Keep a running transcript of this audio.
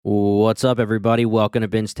What's up, everybody? Welcome to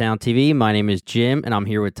Bingetown TV. My name is Jim, and I'm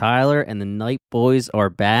here with Tyler, and the Night Boys are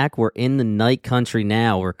back. We're in the Night Country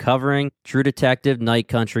now. We're covering True Detective Night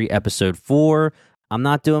Country Episode 4. I'm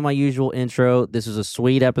not doing my usual intro. This is a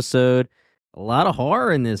sweet episode. A lot of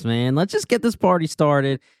horror in this, man. Let's just get this party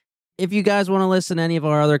started. If you guys want to listen to any of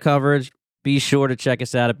our other coverage, be sure to check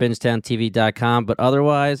us out at bingetowntv.com. But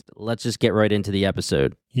otherwise, let's just get right into the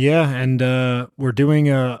episode. Yeah, and we're doing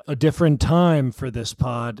a different time for this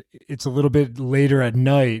pod. It's a little bit later at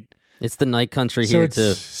night. It's the Night Country here,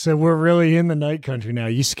 too. So we're really in the Night Country now.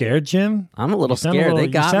 You scared, Jim? I'm a little scared. They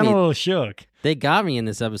got me. You sound a little shook. They got me in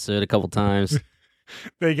this episode a couple times.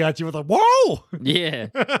 They got you with a, whoa! Yeah.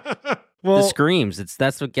 Well, the screams.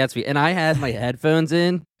 That's what gets me. And I had my headphones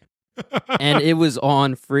in. And it was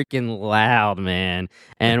on freaking loud, man.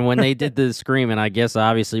 And when they did the scream, and I guess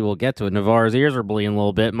obviously we'll get to it, Navarro's ears were bleeding a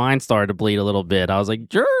little bit. Mine started to bleed a little bit. I was like,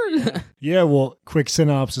 sure. Yeah, well, quick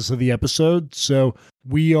synopsis of the episode. So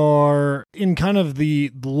we are in kind of the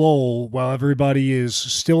lull while everybody is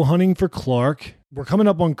still hunting for Clark. We're coming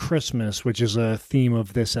up on Christmas, which is a theme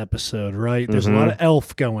of this episode, right? There's a lot of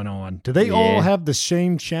elf going on. Do they all have the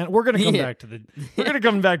same channel? We're going to come back to we're going to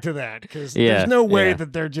come back to that because there's no way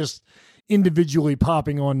that they're just individually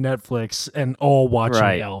popping on Netflix and all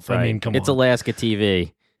watching Elf. Right. I mean, come on. It's Alaska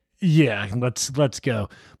TV. Yeah, let's go.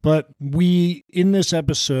 But we in this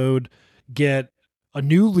episode get a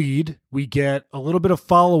new lead. We get a little bit of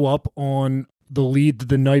follow-up on the lead that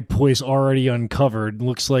the Night Boys already uncovered.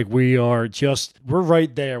 Looks like we're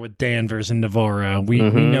right there with Danvers and Navarro. We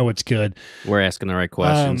know it's good. We're asking the right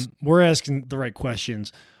questions.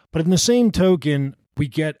 But in the same token, we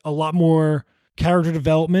get a lot more character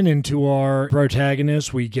development into our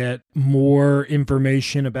protagonists. We get more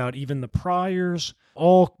information about even the priors,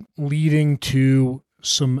 all leading to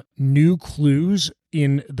some new clues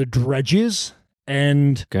in the dredges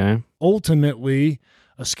and ultimately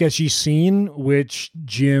a sketchy scene, which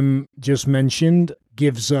Jim just mentioned,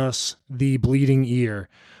 gives us the bleeding ear.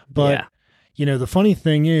 But, you know, the funny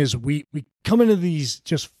thing is we come into these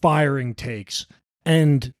just firing takes,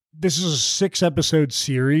 and this is a 6-episode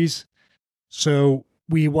series. So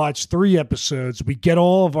we watch 3 episodes, we get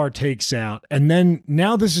all of our takes out, and then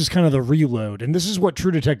now this is kind of the reload. And this is what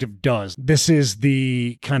True Detective does. This is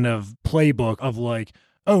the kind of playbook of like,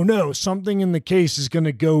 oh no, something in the case is going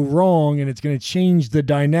to go wrong and it's going to change the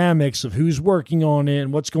dynamics of who's working on it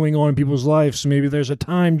and what's going on in people's lives. So maybe there's a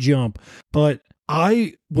time jump. But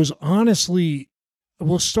I was honestly,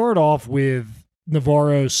 we'll start off with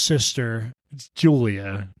Navarro's sister,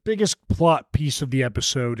 Julia. Biggest plot piece of the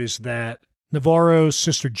episode is that Navarro's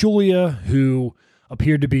sister, Julia, who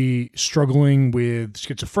appeared to be struggling with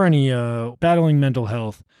schizophrenia, battling mental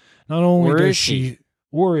health, not only does she...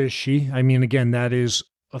 Or is she? I mean, again, that is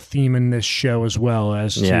a theme in this show as well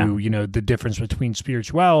as to, you know, the difference between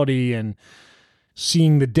spirituality and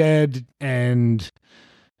seeing the dead and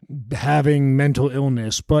having mental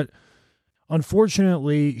illness. But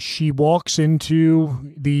unfortunately, she walks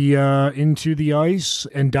into the ice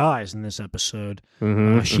and dies in this episode.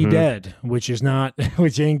 She dead, which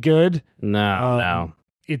ain't good. No.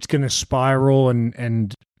 It's going to spiral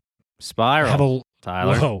and spiral.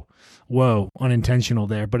 Tyler. Whoa, unintentional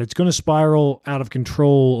there. But it's going to spiral out of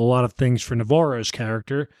control a lot of things for Navarro's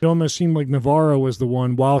character. It almost seemed like Navarro was the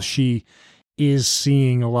one, while she is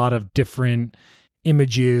seeing a lot of different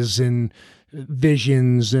images and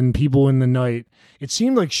visions and people in the night, it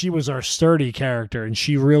seemed like she was our sturdy character, and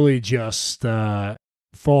she really just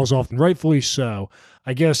falls off, and rightfully so.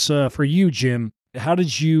 I guess for you, Jim, how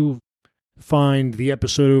did you find the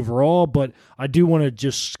episode overall? But I do want to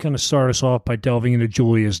just kind of start us off by delving into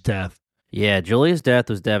Julia's death. Yeah, Julia's death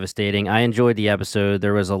was devastating. I enjoyed the episode.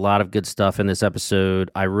 There was a lot of good stuff in this episode.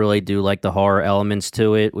 I really do like the horror elements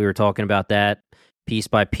to it. We were talking about that piece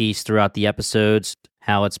by piece throughout the episodes,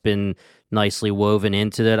 how it's been nicely woven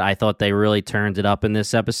into it. I thought they really turned it up in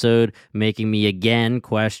this episode, making me again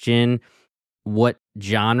question what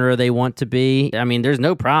genre they want to be. I mean, there's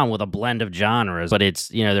no problem with a blend of genres, but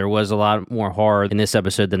it's, you know, there was a lot more horror in this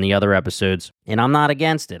episode than the other episodes, and I'm not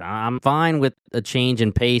against it. I'm fine with a change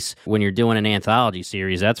in pace when you're doing an anthology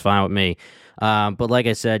series. That's fine with me. But like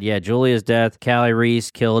I said, yeah, Julia's death, Callie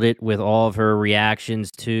Reese killed it with all of her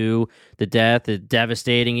reactions to the death. It's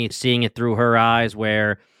devastating seeing it through her eyes,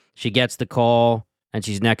 where she gets the call and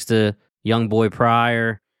she's next to young boy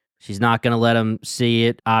Pryor. She's not going to let him see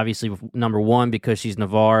it, obviously, number one, because she's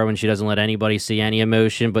Navarro and she doesn't let anybody see any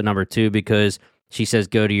emotion, but number two, because she says,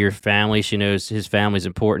 go to your family. She knows his family's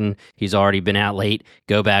important. He's already been out late.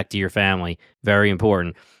 Go back to your family. Very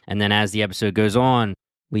important. And then as the episode goes on,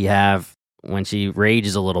 we have when she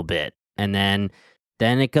rages a little bit, and then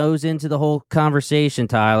then it goes into the whole conversation,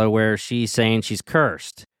 Tyler, where she's saying she's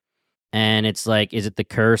cursed. And it's like, is it the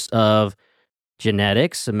curse of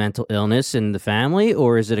genetics, a mental illness in the family,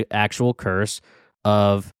 or is it an actual curse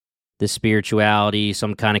of the spirituality,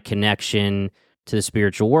 some kind of connection to the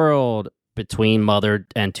spiritual world between mother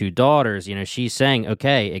and two daughters? You know, she's saying,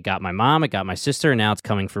 okay, it got my mom, it got my sister, and now it's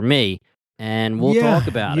coming for me. And we'll talk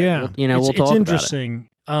about it. We'll talk about it. It's interesting.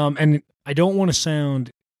 And I don't want to sound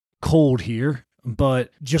cold here, but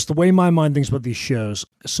just the way my mind thinks about these shows.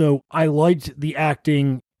 So I liked the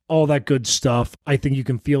acting, all that good stuff. I think you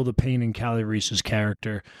can feel the pain in Callie Reese's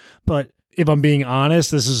character. But if I'm being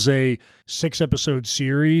honest, this is a 6-episode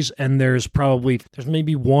series, and there's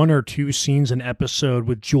maybe 1 or 2 scenes an episode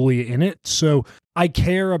with Julia in it. So I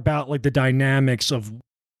care about like the dynamics of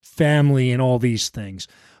family and all these things.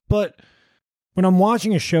 But when I'm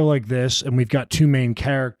watching a show like this, and we've got 2 main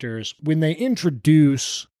characters, when they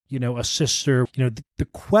introduce, a sister, the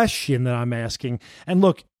question that I'm asking, and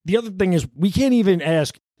look, the other thing is we can't even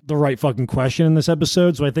ask the right fucking question in this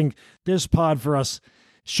episode. So I think this pod for us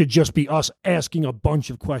should just be us asking a bunch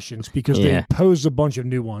of questions because they pose a bunch of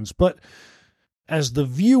new ones. But as the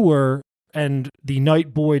viewer and the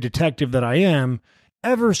night boy detective that I am,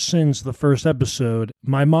 ever since the first episode,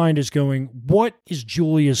 my mind is going, what is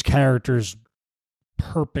Julia's character's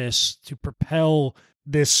purpose to propel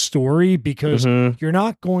this story? Because you're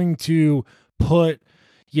not going to put,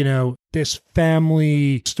 this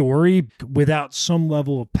family story without some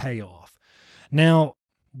level of payoff. Now,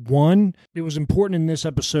 one, it was important in this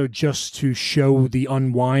episode just to show the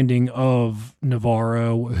unwinding of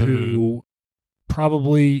Navarro, who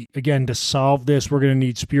probably, again, to solve this, we're going to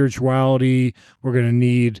need spirituality. We're going to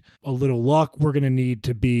need a little luck. We're going to need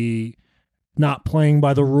to be not playing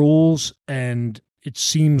by the rules. And it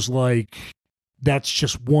seems like that's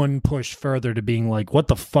just one push further to being like, what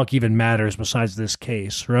the fuck even matters besides this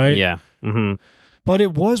case, right? Yeah. But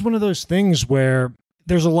it was one of those things where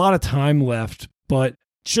there's a lot of time left, but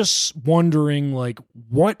just wondering, like,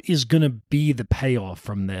 what is going to be the payoff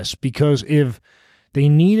from this? Because if they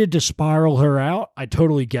needed to spiral her out, I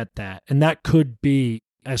totally get that. And that could be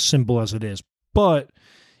as simple as it is. But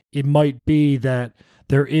it might be that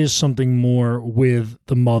there is something more with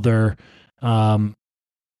the mother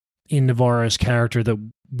in Navarro's character that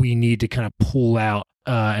we need to kind of pull out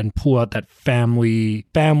and pull out that family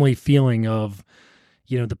feeling of,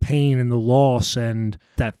 the pain and the loss and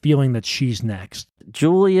that feeling that she's next.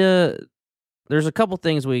 Julia, there's a couple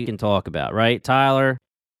things we can talk about, right? Tyler,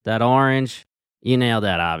 that orange, you nailed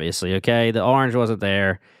that, obviously, okay? The orange wasn't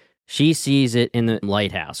there. She sees it in the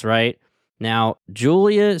lighthouse, right? Now,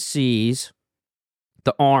 Julia sees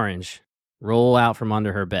the orange roll out from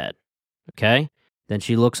under her bed, okay? Then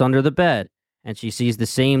she looks under the bed, and she sees the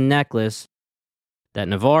same necklace that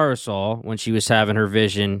Navarro saw when she was having her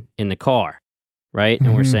vision in the car, right?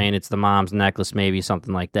 And we're saying it's the mom's necklace, maybe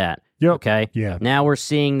something like that. Yep. Okay? Yeah. Now we're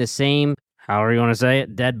seeing the same, however you want to say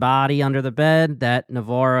it, dead body under the bed that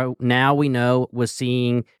Navarro, now we know, was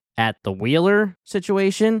seeing at the Wheeler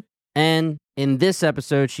situation. And in this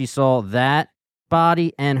episode, she saw that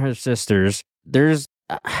body and her sister's. There's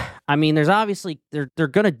obviously, they're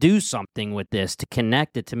going to do something with this to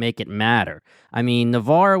connect it, to make it matter. I mean,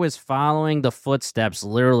 Navarro is following the footsteps,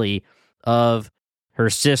 literally, of her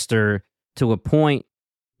sister to a point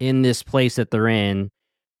in this place that they're in.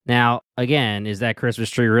 Now, again, is that Christmas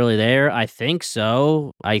tree really there? I think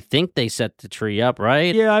so. I think they set the tree up,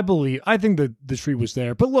 right? Yeah, I think the tree was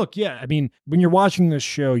there. But look, yeah, I mean, when you're watching this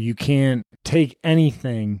show, you can't take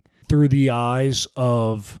anything through the eyes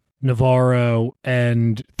of Navarro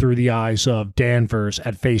and through the eyes of Danvers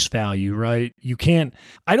at face value, right? You can't.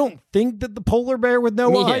 I don't think that the polar bear with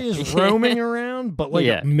no eye is roaming around, but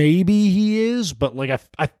maybe he is. But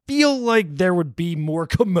I feel like there would be more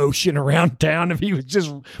commotion around town if he was just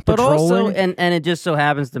patrolling. But also, and it just so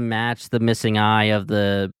happens to match the missing eye of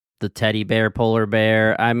the teddy bear polar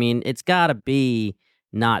bear. I mean, it's got to be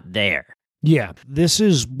not there. Yeah, this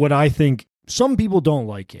is what I think. Some people don't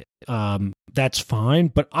like it. That's fine.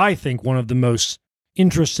 But I think one of the most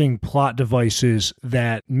interesting plot devices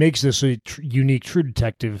that makes this a unique True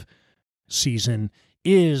Detective season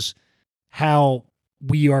is how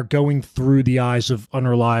we are going through the eyes of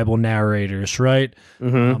unreliable narrators, right?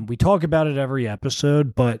 We talk about it every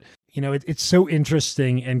episode, but it's so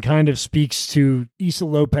interesting and kind of speaks to Issa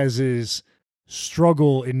Lopez's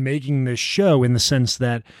struggle in making this show, in the sense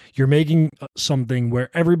that you're making something where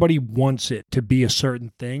everybody wants it to be a certain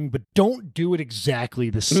thing, but don't do it exactly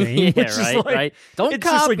the same. Right. Don't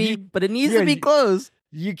copy, but it needs to be close.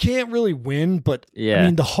 You can't really win, but I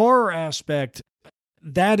mean, the horror aspect,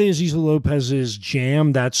 that is Issa Lopez's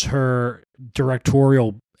jam. That's her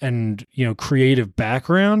directorial and, creative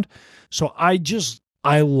background. So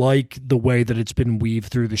I like the way that it's been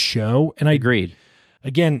weaved through the show. And Agreed.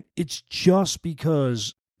 Again, it's just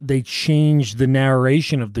because they changed the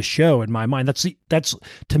narration of the show in my mind. That's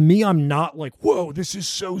to me, I'm not like, whoa, this is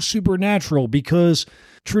so supernatural, because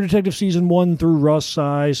True Detective season 1 through Rust's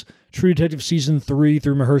eyes, True Detective season 3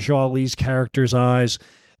 through Mahershala Ali's character's eyes,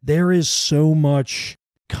 there is so much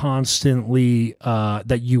constantly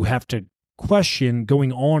that you have to question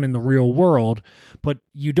going on in the real world, but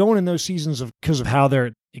you don't in those seasons because of how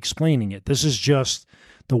they're explaining it. This is just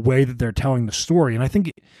the way that they're telling the story, and I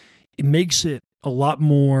think it makes it a lot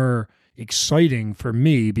more exciting for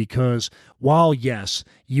me, because while, yes,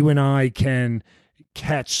 you and I can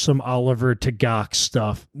catch some Oliver Tagaq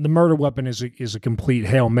stuff, the murder weapon is a complete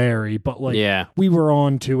Hail Mary, but we were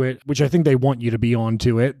on to it, which I think they want you to be on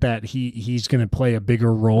to it, that he's going to play a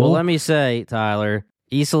bigger role. Well, let me say, Tyler,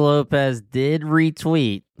 Issa Lopez did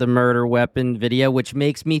retweet the murder weapon video, which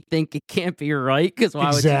makes me think it can't be right, because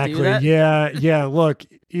why would you do that? Yeah. Look,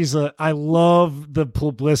 Issa, I love the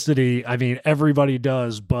publicity. I mean, everybody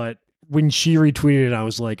does, but when she retweeted it, I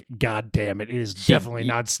was like, God damn it, it is definitely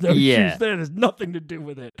not snowshoes. Yeah. That has nothing to do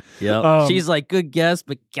with it. Yep. She's like, good guess,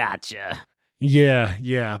 but gotcha.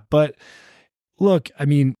 Yeah. But look, I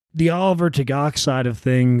mean, the Oliver Tagaq side of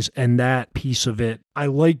things and that piece of it, I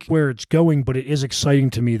like where it's going, but it is exciting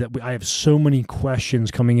to me that I have so many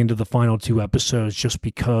questions coming into the final 2 episodes, just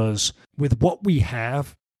because with what we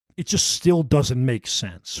have, it just still doesn't make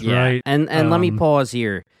sense, right? And let me pause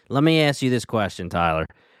here. Let me ask you this question, Tyler.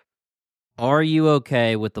 Are you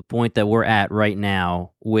okay with the point that we're at right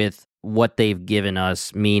now with what they've given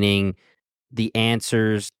us, meaning the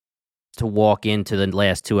answers to walk into the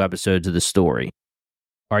last 2 episodes of the story?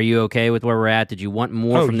 Are you okay with where we're at? Did you want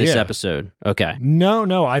more from this episode? Okay.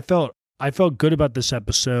 No, I felt good about this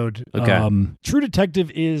episode. Okay. True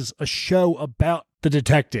Detective is a show about the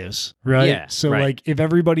detectives, right? Yeah. So right. like, if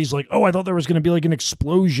everybody's like, oh, I thought there was going to be like an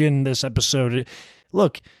explosion this episode.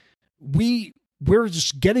 Look, we're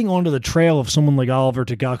just getting onto the trail of someone like Oliver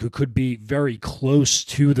Tagaq, who could be very close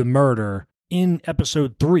to the murder in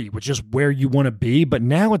episode 3, which is where you want to be. But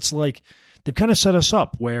now it's like they've kind of set us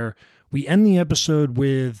up where we end the episode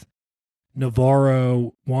with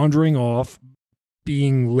Navarro wandering off,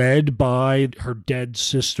 being led by her dead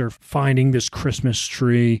sister, finding this Christmas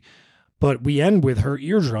tree. But we end with her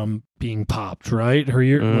eardrum being popped, right? Her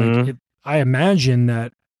ear, I imagine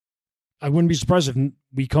that I wouldn't be surprised if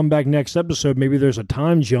we come back next episode, maybe there's a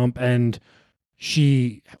time jump and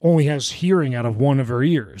she only has hearing out of one of her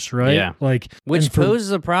ears, right? Yeah. Which poses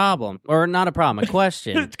a problem, or not a problem, a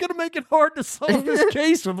question. It's going to make it hard to solve this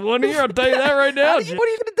case with one ear. I'll tell you that right now. What are you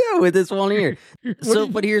going to do with this one ear?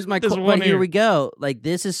 But here's my question. But here we go. Like,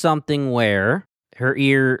 this is something where her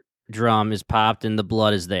eardrum is popped and the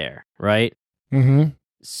blood is there, right? Mm-hmm.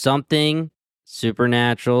 Something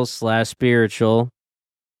supernatural / spiritual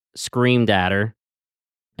screamed at her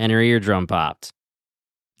and her eardrum popped.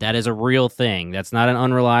 That is a real thing. That's not an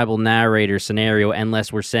unreliable narrator scenario,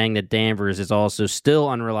 unless we're saying that Danvers is also still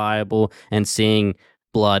unreliable and seeing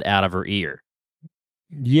blood out of her ear.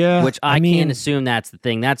 Yeah. Which I can't assume that's the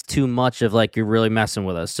thing. That's too much of like, you're really messing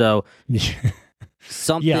with us. So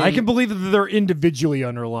something. Yeah, I can believe that they're individually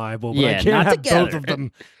unreliable, but I can't have together. Both of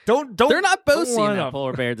them. Don't. They're not both seeing that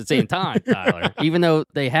polar bear at the same time, Tyler. Even though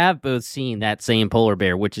they have both seen that same polar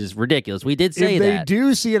bear, which is ridiculous. We did say that. If they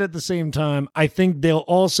do see it at the same time, I think they'll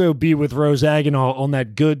also be with Rose Agonal on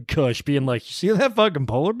that good cush, being like, "You see that fucking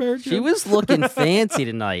polar bear, Jim?" She was looking fancy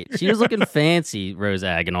tonight. She was looking fancy, Rose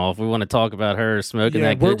Agonal. If we want to talk about her smoking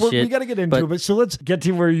that good shit, we got to get into it. But so let's get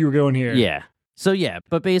to where you were going here. Yeah. So yeah,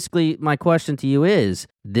 but basically my question to you is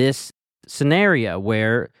this scenario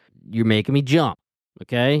where you're making me jump,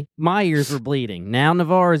 okay? My ears were bleeding. Now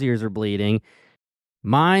Navarro's ears are bleeding.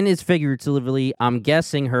 Mine is figuratively. I'm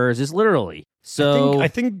guessing hers is literally. So I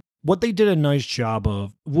think what they did a nice job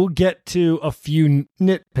of, we'll get to a few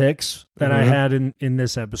nitpicks that I had in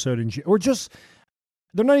this episode, or just,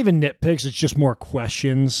 they're not even nitpicks, it's just more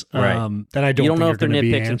questions that I don't think You don't know if they're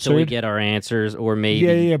nitpicks answered until we get our answers, or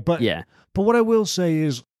maybe. Yeah. But what I will say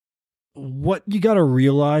is, what you got to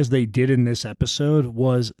realize they did in this episode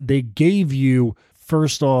was they gave you,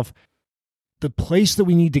 first off, the place that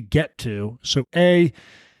we need to get to. So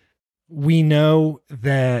we know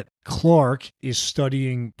that Clark is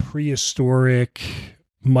studying prehistoric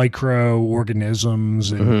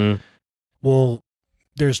microorganisms, and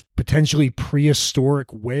there's potentially prehistoric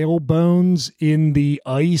whale bones in the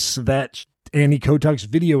ice that Annie Kotok's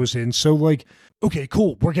video is in. So like, okay,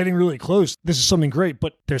 cool. We're getting really close. This is something great,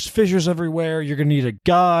 but there's fissures everywhere. You're going to need a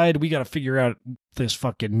guide. We got to figure out this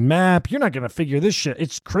fucking map. You're not going to figure this shit.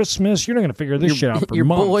 It's Christmas. You're not going to figure this shit out for your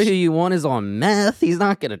months. Boy who you want is on meth. He's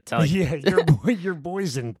not going to tell you. Yeah, your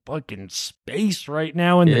boy's in fucking space right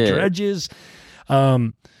now in the dredges.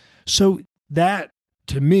 So that,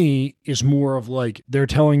 to me, is more of like they're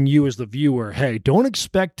telling you as the viewer, hey, don't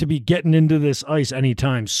expect to be getting into this ice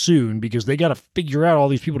anytime soon because they got to figure out all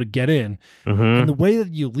these people to get in. And the way that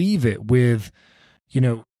you leave it with, you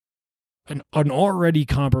know, an already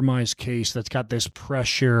compromised case that's got this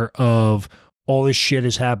pressure of all this shit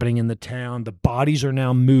is happening in the town. The bodies are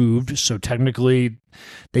now moved, so technically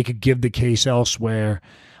they could give the case elsewhere.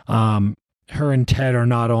 Her and Ted are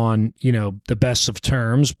not on, you know, the best of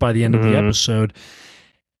terms by the end of the episode.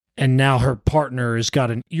 And now her partner has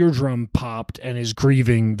got an eardrum popped and is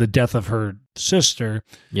grieving the death of her sister.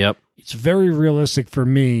 Yep. It's very realistic for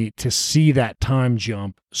me to see that time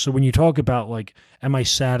jump. So when you talk about like, am I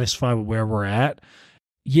satisfied with where we're at?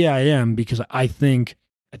 Yeah, I am, because I think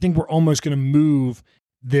we're almost going to move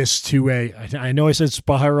this to I know I said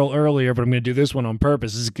spiral earlier, but I'm going to do this one on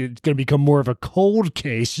purpose. It's going to become more of a cold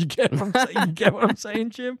case. You get what I'm saying? You get what I'm saying,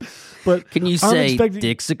 Jim? But can you say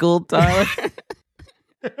Dixicle, Tyler?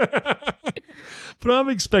 But I'm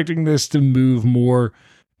expecting this to move more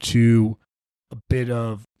to a bit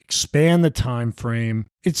of expand the time frame.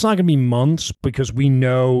 It's not going to be months because we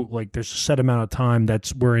know like there's a set amount of time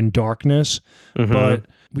that's we're in darkness, but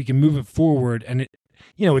we can move it forward. And it,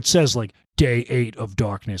 you know, it says like day 8 of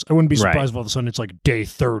darkness. I wouldn't be surprised if all of a sudden it's like day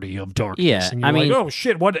 30 of darkness. Yeah, and you're like, oh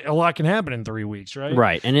shit, what a lot can happen in 3 weeks, right?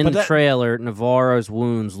 Right. And in the trailer, Navarro's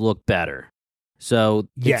wounds look better. So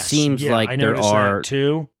it seems like there are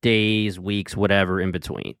days, weeks, whatever in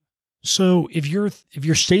between. So if you're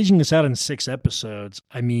staging this out in 6 episodes,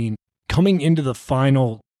 I mean, coming into the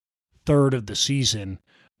final third of the season,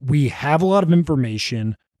 we have a lot of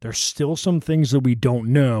information. There's still some things that we don't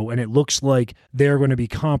know, and it looks like they're going to be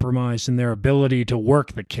compromised in their ability to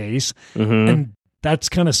work the case. And that's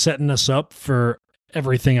kind of setting us up for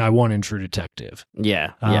everything I want in True Detective.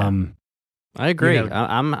 Yeah. I agree. You know,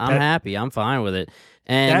 I'm happy. I'm fine with it.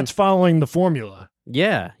 And that's following the formula.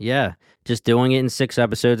 Yeah. Just doing it in 6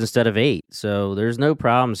 episodes instead of 8. So there's no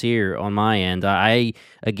problems here on my end.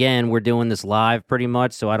 Again, we're doing this live pretty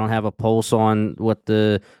much, so I don't have a pulse on what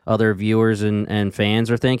the other viewers and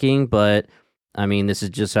fans are thinking. But I mean, this is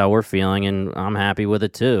just how we're feeling, and I'm happy with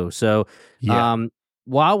it too. So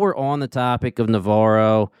while we're on the topic of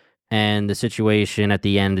Navarro and the situation at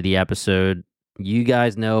the end of the episode, you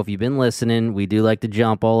guys know, if you've been listening, we do like to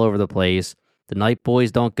jump all over the place. The Night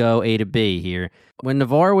Boys don't go A to B here. When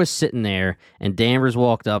Navarro was sitting there and Danvers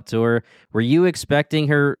walked up to her, were you expecting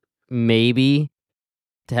her maybe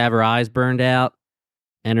to have her eyes burned out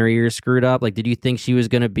and her ears screwed up? Like, did you think she was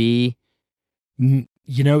going to be? You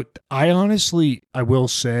know, I will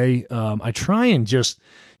say, I try and just,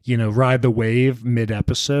 you know, ride the wave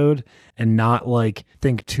mid-episode and not like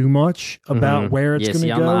think too much about where it's going to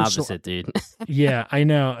go. I'm the opposite, dude. Yeah, I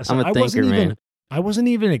know. So I'm a thinker, man. I wasn't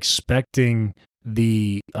even expecting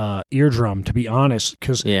the eardrum, to be honest,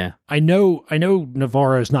 because I know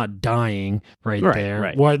Navarro's not dying right there.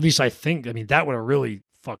 Right. Well, at least I think. I mean, that would have really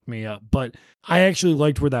fucked me up. But I actually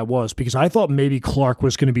liked where that was, because I thought maybe Clark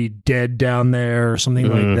was going to be dead down there or something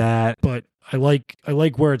like that. But I like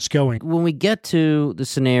where it's going. When we get to the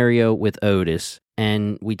scenario with Otis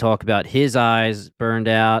and we talk about his eyes burned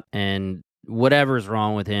out and whatever's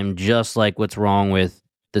wrong with him, just like what's wrong with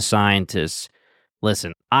the scientists.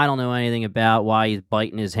 Listen, I don't know anything about why he's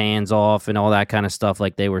biting his hands off and all that kind of stuff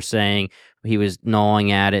like they were saying. He was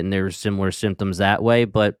gnawing at it and there were similar symptoms that way.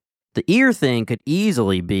 But the ear thing could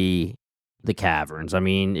easily be the caverns. I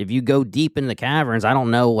mean, if you go deep in the caverns, I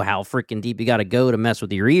don't know how freaking deep you got to go to mess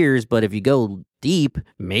with your ears. But if you go deep,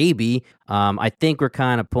 maybe. I think we're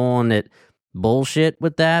kind of pulling it bullshit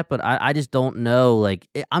with that. But I just don't know. Like,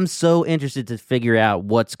 I'm so interested to figure out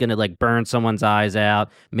what's going to like burn someone's eyes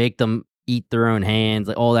out, make them eat their own hands,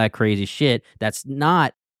 like all that crazy shit. That's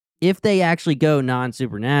not, if they actually go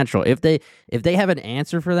non-supernatural, if they have an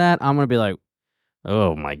answer for that, I'm gonna be like,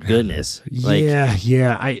 oh my goodness. Like,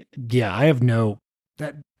 I have no,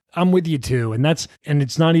 that I'm with you too. And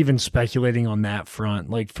it's not even speculating on that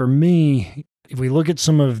front. Like, for me, if we look at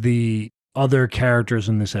some of the other characters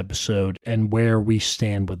in this episode and where we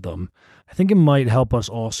stand with them, I think it might help us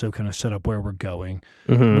also kind of set up where we're going.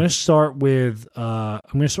 I'm going to start with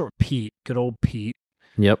Pete, good old Pete.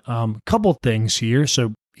 Yep. Couple things here.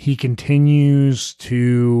 So he continues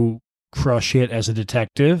to crush it as a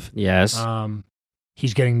detective. Yes.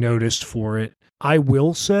 He's getting noticed for it. I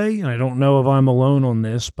will say, and I don't know if I'm alone on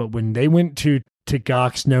this, but when they went to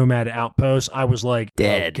Gok's Nomad Outpost, I was like,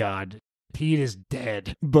 Dead. oh God, Pete is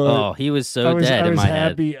dead. But Oh, he was so dead in my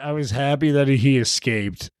head. I was happy that he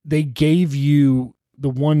escaped. They gave you the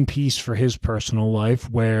one piece for his personal life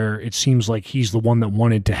where it seems like he's the one that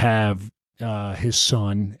wanted to have his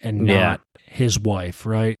son and not his wife,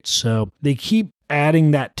 right? So they keep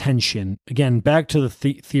adding that tension. Again, back to the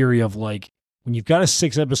theory of like, when you've got a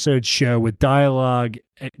 6-episode show with dialogue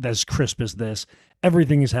that's crisp as this,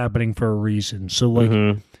 everything is happening for a reason. So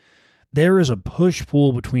like, there is a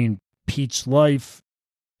push-pull between Pete's life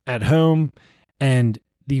at home and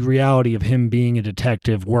the reality of him being a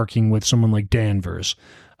detective working with someone like Danvers.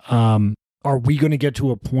 Are we going to get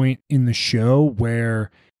to a point in the show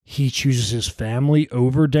where he chooses his family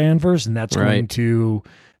over Danvers and that's going to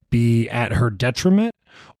be at her detriment?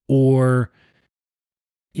 Or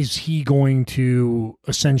is he going to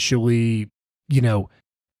essentially,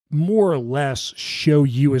 more or less show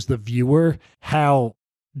you as the viewer how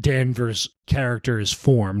Danvers' character is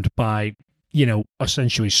formed by,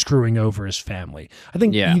 essentially screwing over his family? I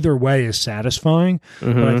think either way is satisfying,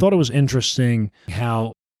 but I thought it was interesting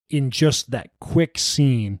how in just that quick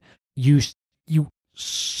scene, you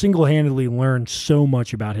single-handedly learn so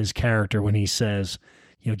much about his character when he says,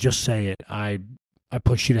 just say it. I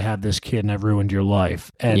pushed you to have this kid and I've ruined your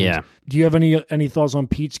life. And do you have any thoughts on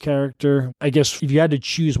Pete's character? I guess if you had to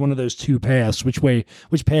choose one of those two paths, which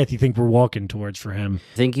path do you think we're walking towards for him?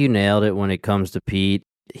 I think you nailed it when it comes to Pete.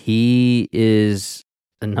 He is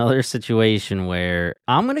another situation where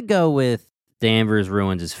I'm going to go with Danvers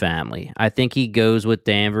ruins his family. I think he goes with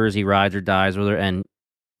Danvers. He rides or dies with her, and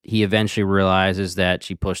he eventually realizes that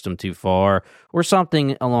she pushed him too far or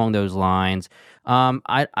something along those lines.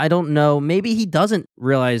 I don't know. Maybe he doesn't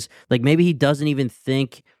realize, like maybe he doesn't even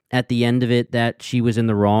think at the end of it that she was in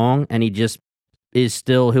the wrong and he just is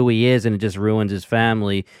still who he is and it just ruins his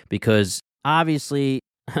family because obviously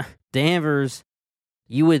Danvers,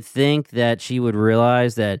 you would think that she would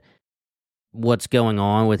realize that what's going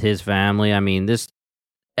on with his family. I mean, this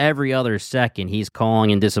every other second he's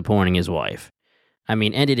calling and disappointing his wife. I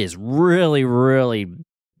mean, and it is really, really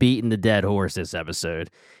beating the dead horse this episode.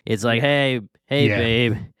 It's like, hey,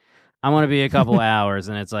 babe, I want to be a couple hours.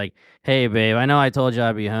 And it's like, hey, babe, I know I told you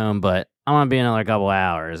I'd be home, but I want to be another couple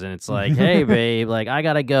hours. And it's like, hey, babe, like I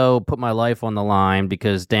got to go put my life on the line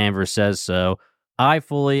because Danvers says so. I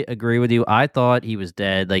fully agree with you. I thought he was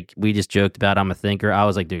dead. Like we just joked about I'm a thinker. I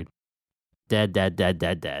was like, dude, dead.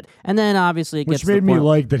 And then obviously it gets which made me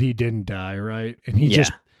like that he didn't die, right? And he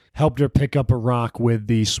just helped her pick up a rock with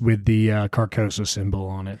the Carcosa symbol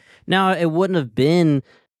on it. Now, it wouldn't have been...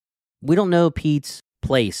 We don't know Pete's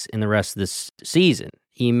place in the rest of this season.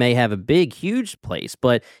 He may have a big, huge place,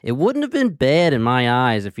 but it wouldn't have been bad in my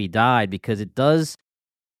eyes if he died because it does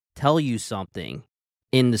tell you something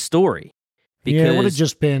in the story. Because... Yeah, it would have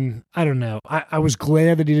just been... I don't know. I was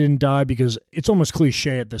glad that he didn't die because it's almost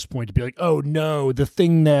cliche at this point to be like, oh no, the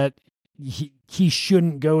thing that he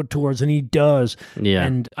shouldn't go towards, and he does. Yeah.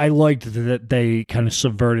 And I liked that they kind of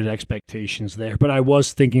subverted expectations there, but I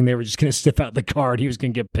was thinking they were just going to stiff out the card. He was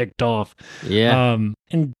going to get picked off. Yeah.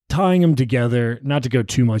 And tying them together, not to go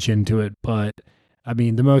too much into it, but I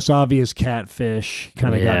mean, the most obvious catfish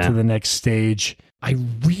kind of got to the next stage. I'm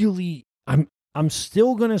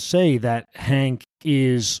still going to say that Hank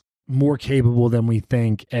is more capable than we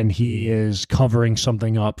think, and he is covering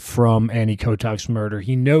something up from Annie Kotok's murder.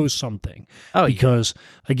 He knows something. Because,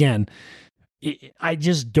 again, I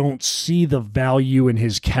just don't see the value in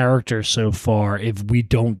his character so far if we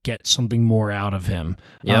don't get something more out of him.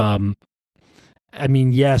 Yep. I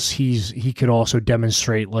mean, yes, he could also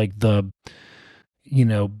demonstrate like the,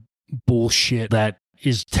 bullshit that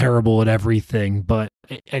is terrible at everything,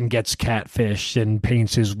 and gets catfished and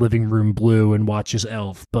paints his living room blue and watches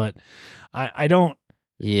Elf. But I don't.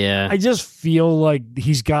 Yeah. I just feel like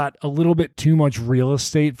he's got a little bit too much real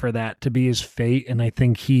estate for that to be his fate, and I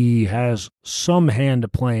think he has some hand to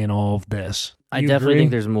play in all of this. I definitely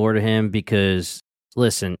think there's more to him because,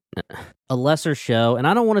 listen, a lesser show, and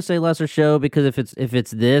I don't want to say lesser show because if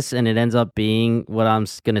it's this and it ends up being what I'm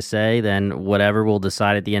going to say, then whatever, we'll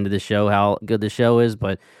decide at the end of the show how good the show is.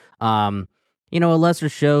 But, a lesser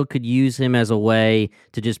show could use him as a way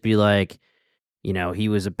to just be like, he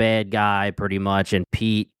was a bad guy pretty much, and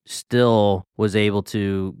Pete still was able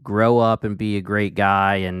to grow up and be a great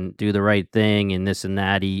guy and do the right thing and this and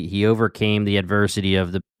that. He overcame the adversity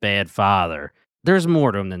of the bad father. There's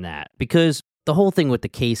more to him than that because the whole thing with the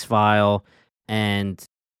case file and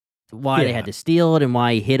why they had to steal it and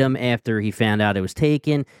why he hit him after he found out it was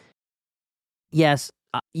taken. Yes,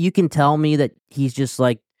 you can tell me that he's just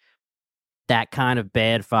like that kind of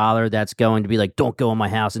bad father that's going to be like, don't go in my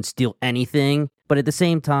house and steal anything. But at the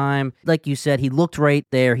same time, like you said, he looked right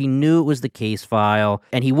there. He knew it was the case file,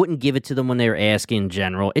 and he wouldn't give it to them when they were asking in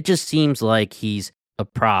general. It just seems like he's a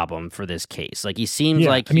problem for this case. Like, he seems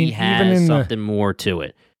like he has something more to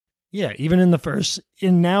it. Yeah, even in the first,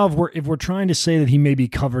 and now if we're trying to say that he maybe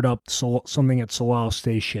covered up something at Salal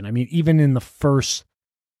Station, I mean, even in the first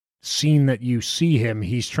scene that you see him,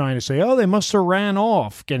 he's trying to say, "Oh, they must have ran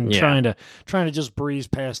off," and trying to just breeze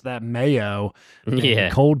past that mayo, and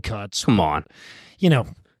cold cuts. Come on, get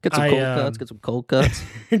some cold cuts. Get some cold cuts.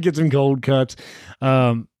 Get some cold cuts.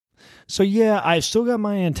 So yeah, I still got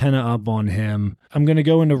my antenna up on him. I'm gonna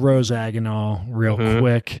go into Rose Agonal real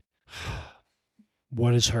quick.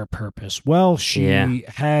 What is her purpose? Well, she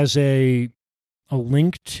has a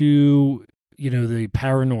link to the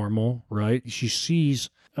paranormal, right? She sees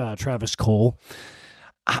Travis Cole.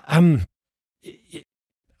 I'm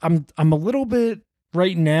a little bit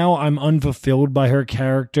right now. I'm unfulfilled by her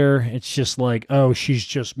character. It's just like, oh, she's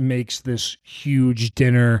just makes this huge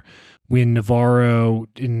dinner when Navarro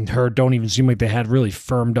and her don't even seem like they had really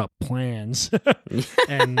firmed up plans,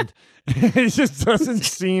 and it just doesn't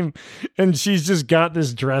seem. And she's just got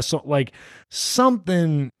this dress, like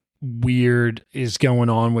something weird is going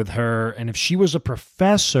on with her. And if she was a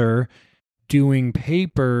professor doing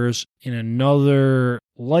papers in another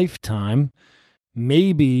lifetime,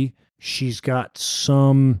 maybe she's got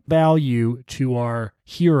some value to our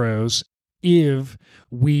heroes if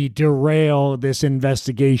we derail this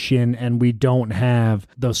investigation and we don't have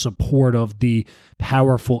the support of the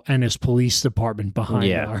powerful Ennis Police Department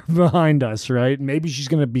behind us, right? Maybe she's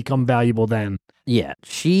going to become valuable then. Yeah,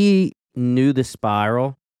 she knew the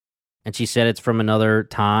spiral, and she said it's from another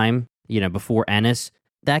time, before Ennis.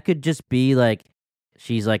 That could just be like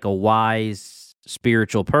she's like a wise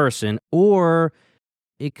spiritual person, or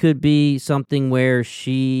it could be something where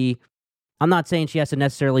I'm not saying she has to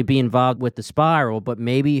necessarily be involved with the spiral, but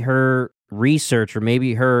maybe her research, or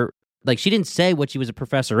maybe her, like, she didn't say what she was a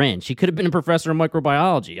professor in. She could have been a professor in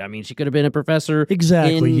microbiology. I mean, she could have been a professor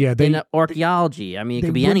in archaeology. I mean, it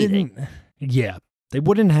could be anything. Yeah. They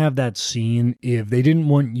wouldn't have that scene if they didn't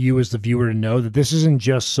want you as the viewer to know that this isn't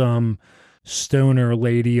just some stoner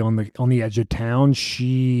lady on the edge of town.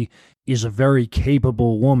 She is a very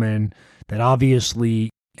capable woman that obviously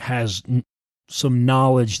has some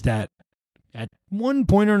knowledge that at one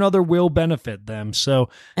point or another will benefit them. So,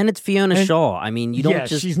 and it's Fiona Shaw. I mean, you don't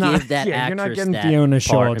just give that actress you're not getting Fiona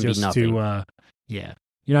Shaw just to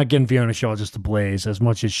you're not getting Fiona Shaw just to blaze as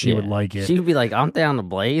much as she would like it. She would be like, I'm down to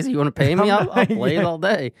blaze. You want to pay me? I'll blaze all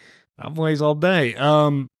day. I'll blaze all day.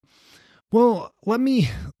 Well, let me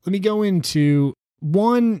go into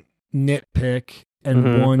one nitpick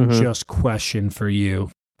and one just question for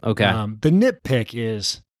you. Okay. The nitpick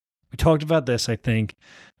is, we talked about this, I think,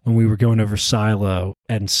 when we were going over Silo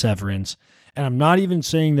and Severance, and I'm not even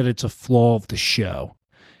saying that it's a flaw of the show,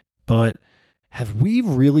 but have we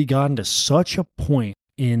really gotten to such a point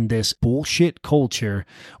in this bullshit culture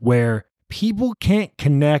where people can't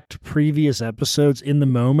connect previous episodes in the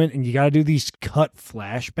moment, and you got to do these cut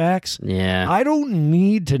flashbacks? Yeah. I don't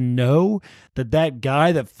need to know that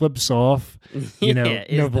guy that flips off,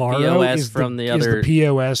 Navarro is the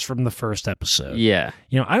POS from the first episode. Yeah.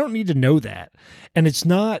 I don't need to know that. And it's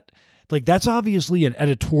not like, that's obviously an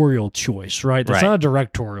editorial choice, right? That's not a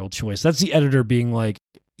directorial choice. That's the editor being like,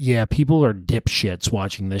 yeah, people are dipshits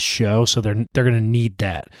watching this show, so they're going to need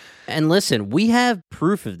that. And listen, we have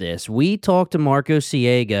proof of this. We talked to Marco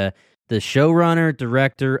Siega, the showrunner,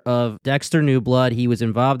 director of Dexter New Blood. He was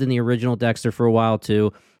involved in the original Dexter for a while,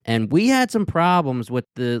 too. And we had some problems with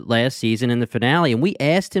the last season and the finale, and we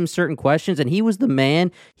asked him certain questions, and he was the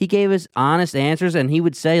man. He gave us honest answers, and he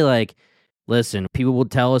would say, like, listen, people would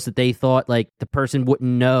tell us that they thought, like, the person wouldn't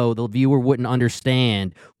know, the viewer wouldn't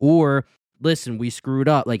understand, or, listen, we screwed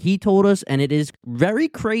up. Like, he told us, and it is very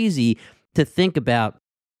crazy to think about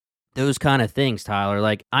those kind of things, Tyler.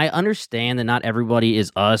 Like, I understand that not everybody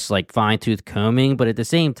is us, like, fine-tooth combing, but at the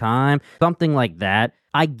same time, something like that,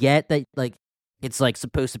 I get that, like, it's, like,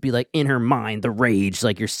 supposed to be, like, in her mind, the rage,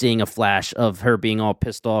 like, you're seeing a flash of her being all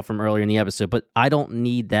pissed off from earlier in the episode, but I don't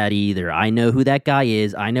need that either. I know who that guy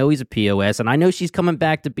is. I know he's a POS, and I know she's coming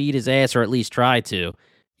back to beat his ass, or at least try to.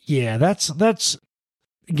 Yeah, that's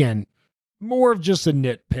again, more of just a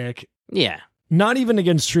nitpick. Yeah. Not even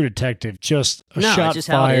against True Detective, just a shot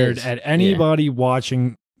fired at anybody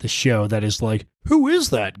watching the show that is like, who is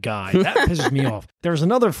that guy? That pisses me off. There's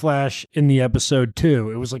another flash in the episode too.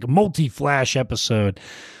 It was like a multi-flash episode.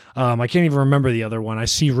 I can't even remember the other one. I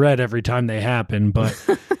see red every time they happen, but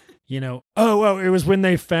it was when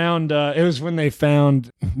they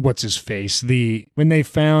found what's his face, when they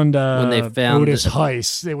found Otis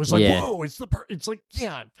Heiss. It was like, whoa, it's like,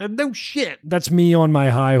 yeah, no shit, that's me on my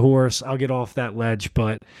high horse. I'll get off that ledge,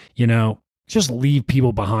 but just leave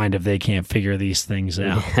people behind if they can't figure these things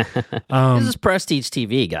out. This is Prestige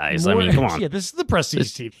TV, guys. I mean, come on. Yeah, this is the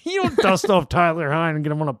Prestige TV. You don't dust off Tyler Hine and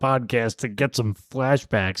get him on a podcast to get some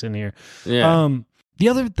flashbacks in here. Yeah. The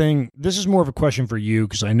other thing, this is more of a question for you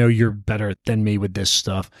because I know you're better than me with this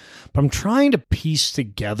stuff, but I'm trying to piece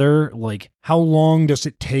together, like, how long does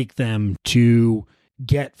it take them to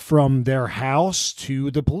get from their house to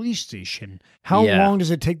the police station? How long does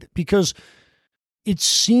it take? Because it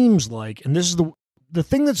seems like, and this is the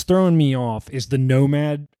thing that's throwing me off, is the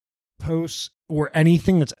Nomad posts or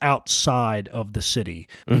anything that's outside of the city,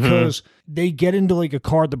 because they get into like a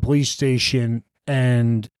car at the police station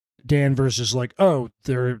and Danvers is like, oh,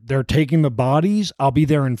 they're taking the bodies. I'll be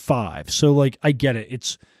there in 5. So like, I get it.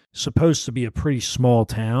 It's supposed to be a pretty small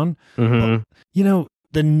town. But,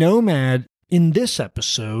 the Nomad in this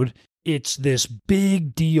episode, it's this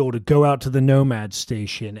big deal to go out to the Nomad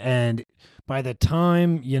station. And by the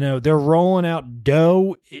time, they're rolling out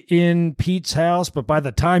dough in Pete's house, but by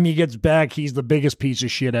the time he gets back, he's the biggest piece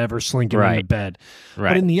of shit ever slinking in the bed. Right.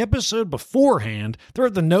 But in the episode beforehand, they're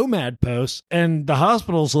at the Nomad post, and the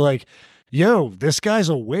hospital's like, yo, this guy's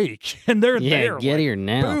awake. And they're there. Get here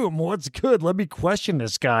now. Boom, what's good? Let me question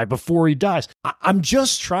this guy before he dies. I'm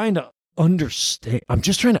just trying to understand.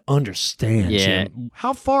 Yeah. Jim.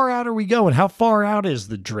 How far out are we going? How far out is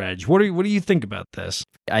the dredge? What do you think about this?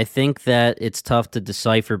 I think that it's tough to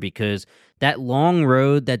decipher because that long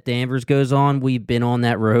road that Danvers goes on, we've been on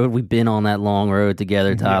that road. We've been on that long road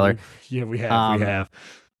together, Tyler. Yeah, we have. We have.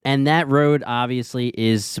 And that road obviously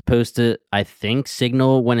is supposed to, I think,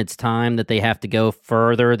 signal when it's time that they have to go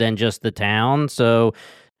further than just the town. So,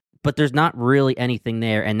 but there's not really anything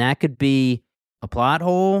there. And that could be a plot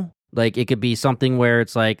hole. Like, it could be something where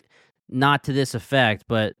it's like, not to this effect,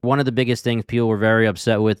 but one of the biggest things people were very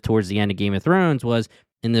upset with towards the end of Game of Thrones was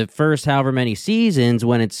in the first however many seasons,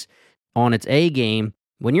 when it's on its A game,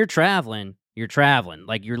 when you're traveling.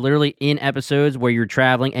 Like, you're literally in episodes where you're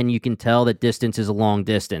traveling and you can tell that distance is a long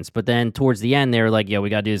distance. But then towards the end, they're like, yeah, we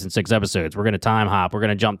got to do this in 6 episodes. We're going to time hop. We're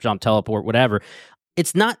going to jump, teleport, whatever.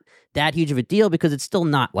 It's not that huge of a deal because it's still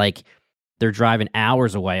not like they're driving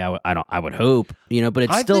hours away. I would hope, but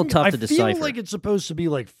it's still tough to decipher. I feel like it's supposed to be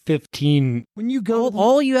like 15. When you go,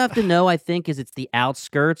 all you have to know, I think, is it's the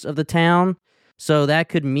outskirts of the town. So that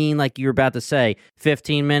could mean, like you were about to say,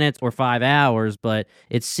 15 minutes or 5 hours, but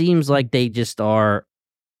it seems like they just are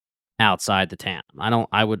outside the town.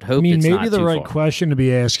 I would hope it's maybe not the too right far. question to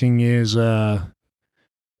be asking is,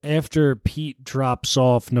 after Pete drops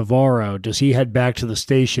off Navarro, does he head back to the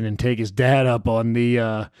station and take his dad up on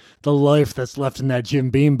the life that's left in that Jim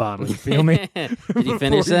Beam bottle? You feel me? Did he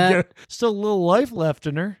finish that? Still a little life left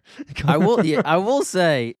in her. I will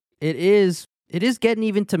say it is getting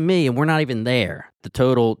even to me, and we're not even there. The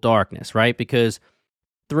total darkness, right? Because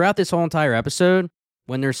throughout this whole entire episode,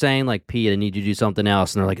 when they're saying like, Pete, I need you to do something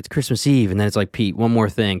else, and they're like, it's Christmas Eve, and then it's like, Pete, one more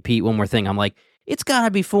thing. I'm like, it's gotta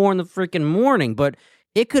be 4 in the freaking morning, but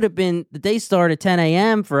it could have been the day started at 10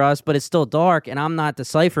 a.m. for us, but it's still dark, and I'm not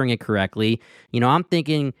deciphering it correctly. I'm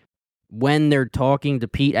thinking when they're talking to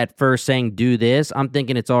Pete at first saying, do this, I'm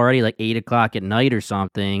thinking it's already like 8 o'clock at night or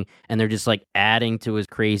something, and they're just like adding to his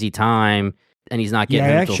crazy time, and he's not getting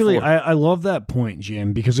home until 4. I love that point,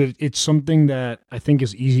 Jim, because it's something that I think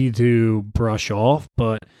is easy to brush off,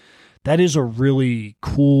 but that is a really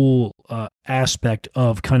cool aspect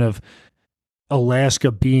of kind of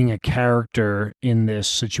Alaska being a character in this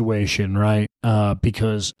situation, right?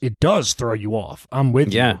 Because it does throw you off. I'm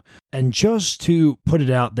with you. And just to put it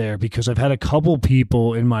out there, because I've had a couple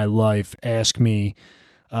people in my life ask me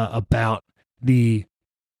about the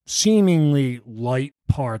seemingly light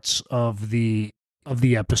parts of the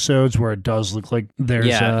episodes where it does look like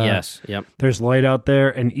there's there's light out there,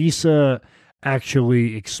 and Issa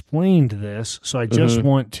actually explained this, so I just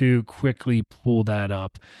want to quickly pull that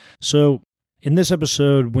up. So in this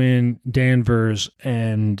episode, when Danvers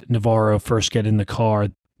and Navarro first get in the car,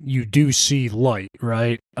 you do see light,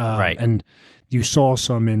 right? Right. And you saw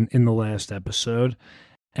some in the last episode.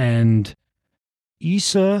 And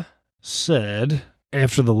Issa said,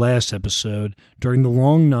 after the last episode, during the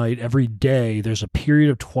long night, every day, there's a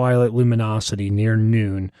period of twilight luminosity near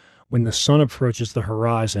noon when the sun approaches the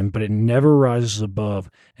horizon, but it never rises above,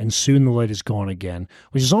 and soon the light is gone again,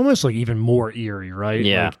 which is almost like even more eerie, right?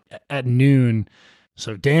 Yeah. Like at noon,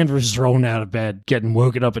 so Danvers is rolling out of bed, getting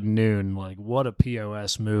woken up at noon. Like, what a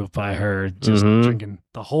POS move by her, just drinking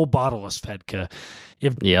the whole bottle of Svedka.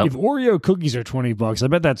 If Yep. if Oreo cookies are $20, I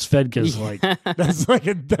bet that's Fedka's like that's like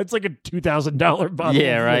a $2,000 bottle.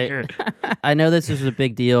 Yeah, of right. liquor. I know this was a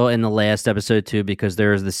big deal in the last episode too, because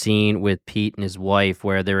there's the scene with Pete and his wife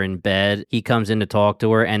where they're in bed. He comes in to talk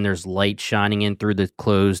to her, and there's light shining in through the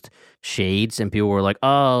closed shades, and people were like,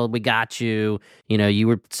 "Oh, we got you. You know, you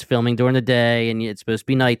were filming during the day, and it's supposed to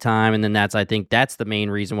be nighttime." And then I think that's the main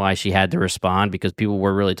reason why she had to respond, because people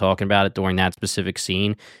were really talking about it during that specific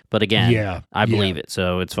scene. But again, I believe it,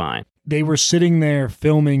 so it's fine. They were sitting there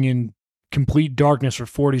filming in complete darkness for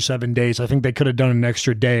 47 days. I think they could have done an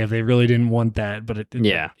extra day if they really didn't want that, but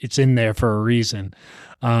it's in there for a reason.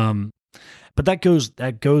 But that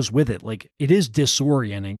goes with it. Like, it is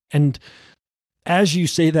disorienting. And as you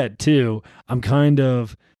say that too, I'm kind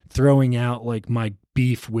of throwing out like my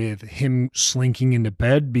beef with him slinking into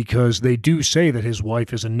bed, because they do say that his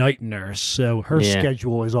wife is a night nurse, so her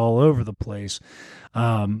schedule is all over the place.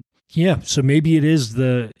 So maybe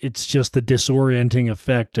it's just the disorienting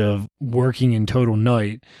effect of working in total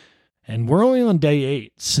night. And we're only on day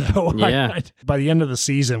 8, so by the end of the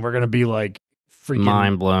season, we're going to be like freaking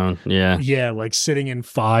mind blown. Yeah, like sitting in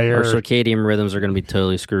fire. Our circadian rhythms are going to be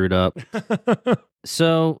totally screwed up.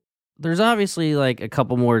 So there's obviously like a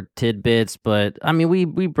couple more tidbits, but I mean,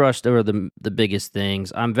 we brushed over the biggest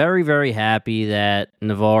things. I'm very, very happy that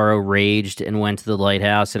Navarro raged and went to the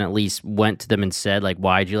lighthouse and at least went to them and said, like,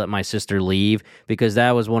 "Why'd you let my sister leave?" Because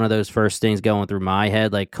that was one of those first things going through my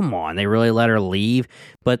head. Like, come on, they really let her leave?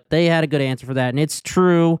 But they had a good answer for that. And it's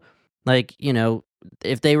true. Like, you know,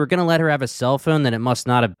 if they were going to let her have a cell phone, then it must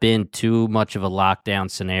not have been too much of a lockdown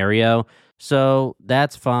scenario. So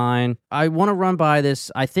that's fine. I want to run by this.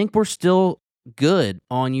 I think we're still good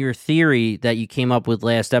on your theory that you came up with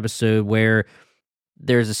last episode, where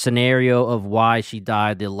there's a scenario of why she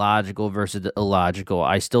died, the logical versus the illogical.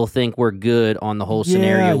 I still think we're good on the whole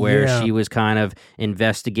scenario where she was kind of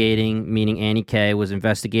investigating, meaning Annie K was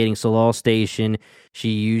investigating Solal Station. She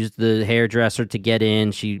used the hairdresser to get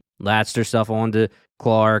in. She latched herself onto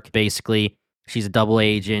Clark, basically. She's a double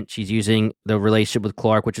agent. She's using the relationship with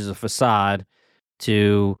Clark, which is a facade,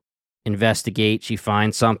 to investigate. She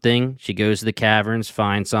finds something. She goes to the caverns,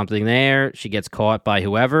 finds something there. She gets caught by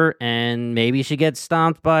whoever, and maybe she gets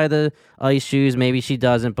stomped by the ice shoes. Maybe she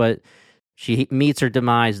doesn't, but she meets her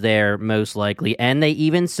demise there, most likely. And they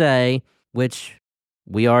even say, which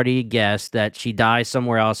we already guessed, that she dies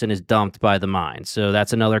somewhere else and is dumped by the mine. So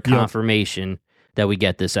that's another confirmation that we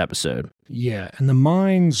get this episode. Yeah, and the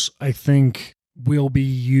mines, I think, will be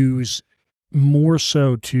used more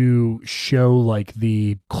so to show like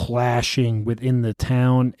the clashing within the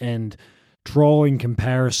town and drawing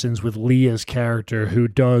comparisons with Leah's character, who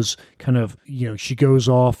does kind of, you know, she goes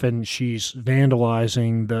off and she's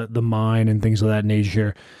vandalizing the mine and things of that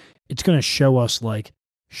nature. It's going to show us like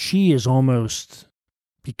she is almost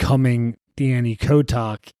becoming the Annie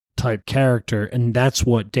Kotak type character, and that's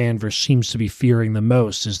what Danvers seems to be fearing the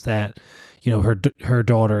most, is that, you know, her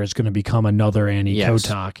daughter is going to become another Annie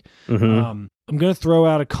Kotak. Mm-hmm. I'm going to throw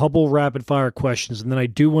out a couple rapid fire questions, and then I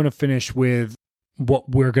do want to finish with what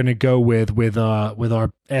we're going to go with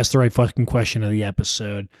our Ask the Right Fucking Question of the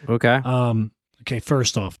episode. Okay. Okay,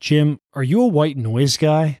 first off, Jim, are you a white noise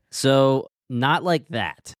guy? So, not like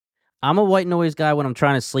that. I'm a white noise guy when I'm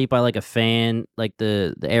trying to sleep. I like a fan, like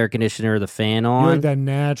the air conditioner or the fan on. You like that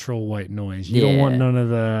natural white noise. You don't want none of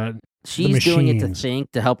the She's doing it to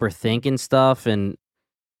think, to help her think and stuff, and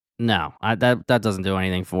no, that doesn't do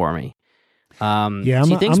anything for me.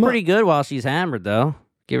 She thinks pretty good while she's hammered, though.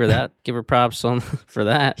 Give her that. Give her props for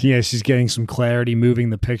that. Yeah, she's getting some clarity, moving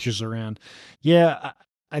the pictures around. Yeah,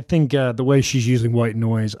 I think the way she's using white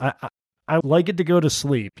noise, I like it to go to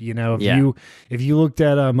sleep. You know, if you looked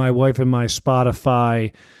at my wife and my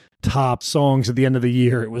Spotify top songs at the end of the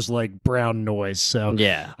year, it was like brown noise. So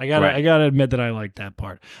yeah, I gotta admit that I like that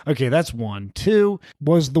part. Okay, that's one. Two,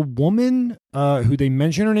 was the woman who they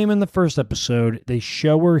mention her name in the first episode, they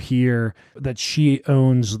show her here that she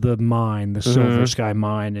owns the mine, the Silver Sky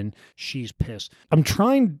mine, and she's pissed.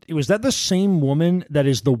 Was that the same woman that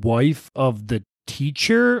is the wife of the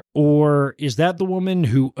teacher, or is that the woman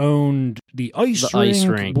who owned the ice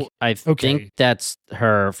rink? I think that's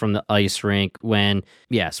her from the ice rink. When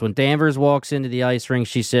Danvers walks into the ice rink,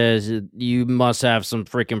 she says, "You must have some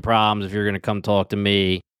freaking problems if you're going to come talk to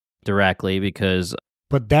me directly," because...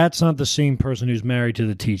 But that's not the same person who's married to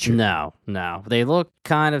the teacher. No. They look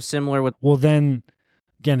kind of similar with... Well, then,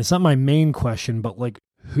 again, it's not my main question, but like,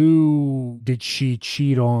 who did she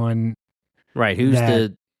cheat on? Right, who's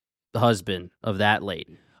the husband of that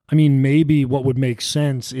lady? I mean, maybe what would make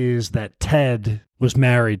sense is that Ted was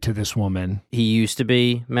married to this woman. He used to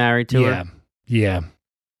be married to her? Yeah.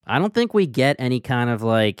 I don't think we get any kind of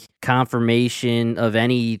like confirmation of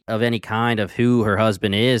any kind of who her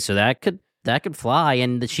husband is, so that could fly.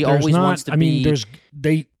 And she There's always not, wants to I be.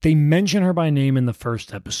 mean, they mention her by name in the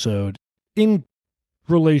first episode in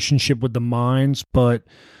relationship with the mines, but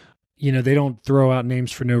they don't throw out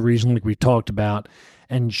names for no reason, like we talked about.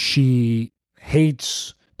 And she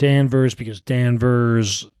hates Danvers because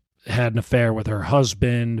Danvers had an affair with her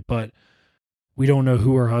husband, but we don't know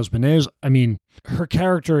who her husband is. I mean, her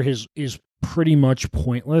character is pretty much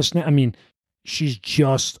pointless now. I mean, she's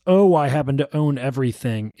just, I happen to own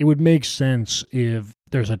everything. It would make sense if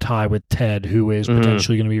there's a tie with Ted, who is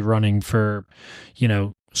potentially going to be running for,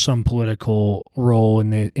 some political role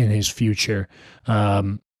in his future.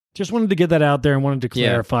 Just wanted to get that out there and wanted to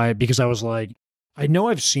clarify it because I was like, I know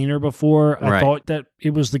I've seen her before. I thought that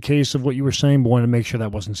it was the case of what you were saying, but wanted to make sure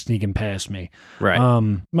that wasn't sneaking past me. Right.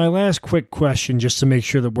 My last quick question, just to make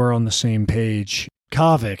sure that we're on the same page.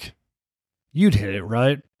 Kavik, you'd hit it,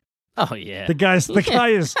 right? Oh yeah. The guy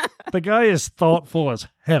is thoughtful as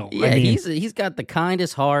hell. Yeah, I mean, he's got the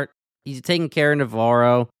kindest heart. He's taking care of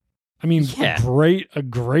Navarro. I mean, a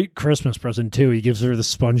great Christmas present too. He gives her the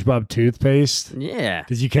SpongeBob toothpaste. Yeah.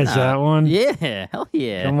 Did you catch that one? Yeah, hell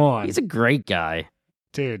yeah. Come on. He's a great guy.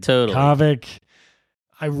 Dude, totally. Kavik,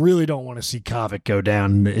 I really don't want to see Kavik go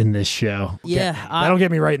down in this show. Yeah. That'll get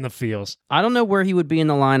me right in the feels. I don't know where he would be in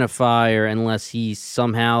the line of fire unless he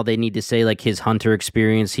somehow, they need to say like his hunter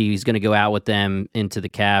experience, he's going to go out with them into the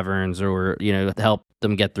caverns or, help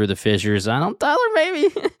them get through the fissures. Tyler, maybe.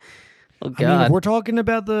 Oh, God. I mean, if we're talking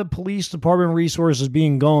about the police department resources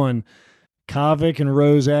being gone, Kavik and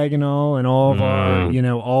Rose Agonal and all of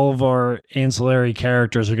all of our ancillary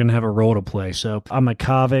characters are going to have a role to play. So I'm a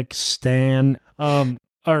Kavik stan. All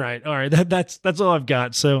right. That's all I've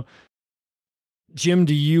got. So, Jim,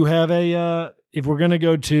 do you have if we're going to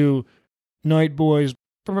go to Night Boys,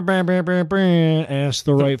 ask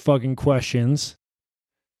the right fucking questions.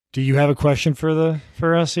 Do you have a question for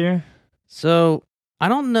us here? So, I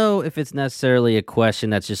don't know if it's necessarily a question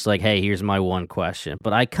that's just like, hey, here's my one question,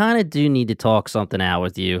 but I kind of do need to talk something out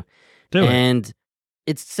with you. And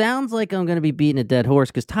it sounds like I'm going to be beating a dead horse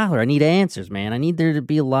because, Tyler, I need answers, man. I need there to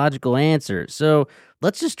be a logical answer. So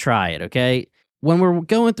let's just try it, okay? When we're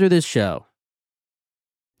going through this show,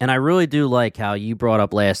 and I really do like how you brought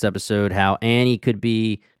up last episode how Annie could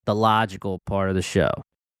be the logical part of the show.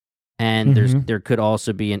 And there could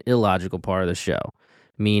also be an illogical part of the show,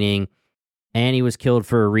 meaning Annie was killed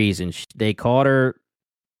for a reason. They caught her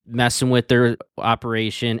messing with their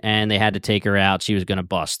operation, and they had to take her out. She was going to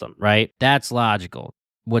bust them, right? That's logical.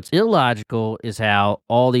 What's illogical is how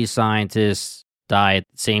all these scientists die at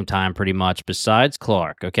the same time, pretty much, besides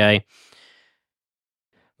Clark, okay?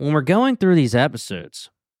 When we're going through these episodes,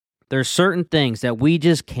 there's certain things that we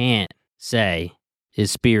just can't say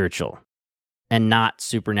is spiritual and not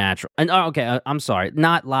supernatural. And I'm sorry,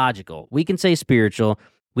 not logical. We can say spiritual.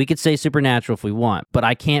 We could say supernatural if we want, but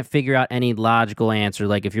I can't figure out any logical answer.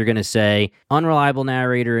 Like if you're going to say unreliable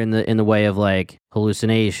narrator in the way of like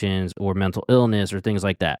hallucinations or mental illness or things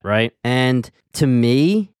like that, right? And to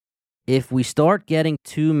me, if we start getting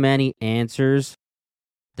too many answers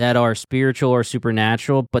that are spiritual or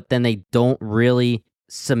supernatural, but then they don't really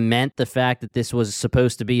cement the fact that this was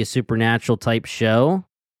supposed to be a supernatural type show,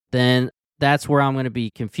 then that's where I'm going to be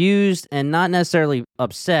confused and not necessarily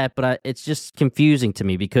upset, but it's just confusing to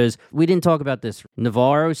me because we didn't talk about this.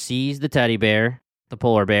 Navarro sees the teddy bear, the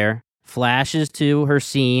polar bear, flashes to her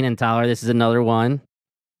scene, and Tyler, this is another one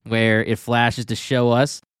where it flashes to show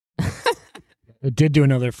us. It did do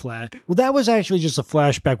another flash. Well, that was actually just a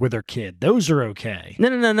flashback with her kid. Those are okay.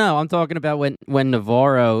 No. I'm talking about when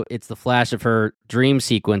Navarro, it's the flash of her dream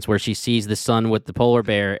sequence where she sees the sun with the polar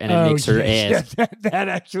bear and it makes her ask. Yeah, that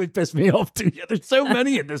actually pissed me off too. Yeah, there's so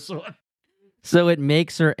many in this one. So it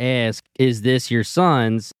makes her ask, is this your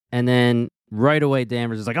son's? And then right away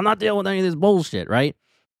Danvers is like, I'm not dealing with any of this bullshit, right?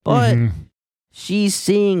 But she's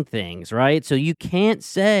seeing things, right? So you can't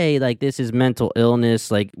say like this is mental illness.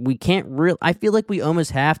 Like we can't I feel like we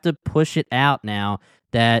almost have to push it out now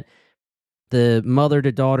that the mother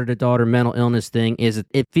to daughter mental illness thing is,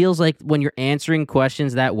 it feels like when you're answering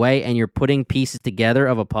questions that way and you're putting pieces together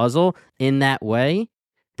of a puzzle in that way,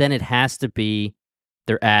 then it has to be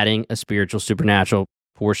they're adding a spiritual supernatural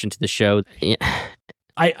portion to the show.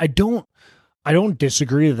 I don't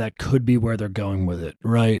disagree that could be where they're going with it,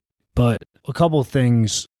 right? But a couple of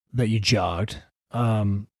things that you jogged.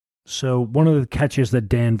 So one of the catches that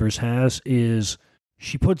Danvers has is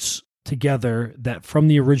she puts together that from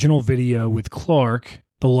the original video with Clark,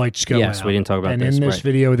 the lights go out. Yes, we didn't talk about this. And in this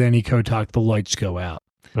video with Annie Kotok, the lights go out.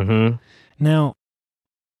 Mm-hmm. Now,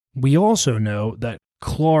 we also know that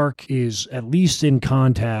Clark is at least in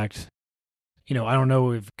contact. I don't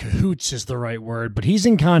know if cahoots is the right word, but he's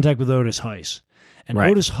in contact with Otis Heiss. And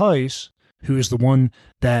Right. Otis Heiss, who is the one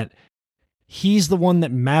that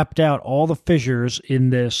mapped out all the fissures in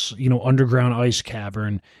this, underground ice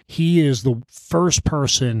cavern. He is the first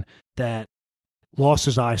person that lost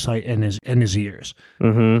his eyesight and his ears,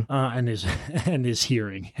 and his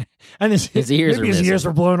hearing, and his ears. Maybe his ears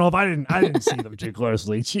were blown off. I didn't see them too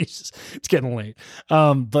closely. Jesus, it's getting late.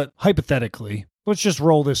 But hypothetically, let's just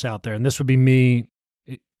roll this out there, and this would be me.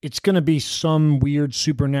 It's going to be some weird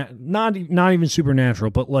not even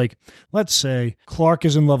supernatural, but like, let's say Clark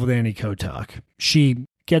is in love with Annie Kotak. She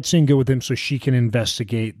gets in good with him so she can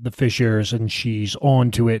investigate the fissures, and she's on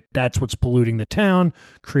to it. That's what's polluting the town,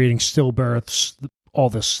 creating stillbirths, all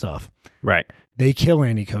this stuff. Right. They kill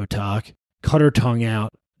Annie Kotak, cut her tongue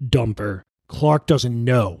out, dump her. Clark doesn't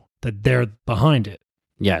know that they're behind it.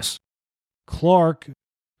 Yes. Clark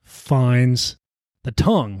finds the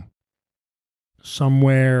tongue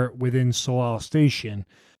somewhere within Solal Station,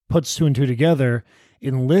 puts two and two together,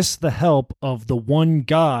 enlists the help of the one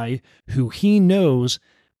guy who he knows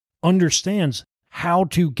understands how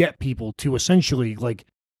to get people to essentially like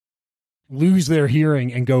lose their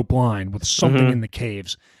hearing and go blind with something in the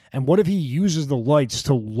caves. And what if he uses the lights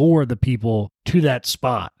to lure the people to that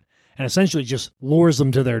spot and essentially just lures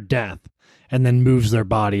them to their death and then moves their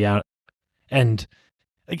body out? And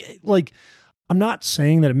like I'm not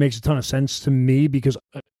saying that it makes a ton of sense to me, because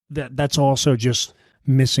that's also just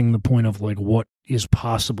missing the point of like what is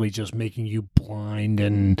possibly just making you blind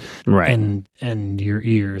and your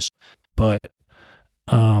ears. But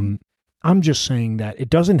I'm just saying that it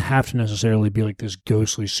doesn't have to necessarily be like this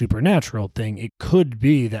ghostly supernatural thing. It could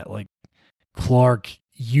be that like Clark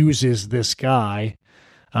uses this guy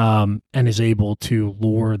and is able to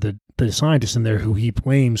lure the scientist in there who he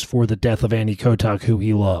blames for the death of Annie Kotak, who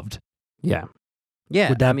he loved. Yeah. Yeah.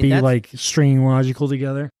 Would that be like stringing logical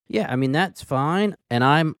together? Yeah, I mean, that's fine, and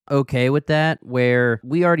I'm okay with that, where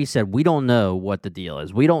we already said we don't know what the deal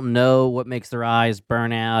is. We don't know what makes their eyes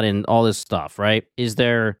burn out and all this stuff, right? Is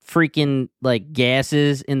there freaking, like,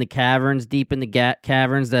 gases in the caverns, deep in the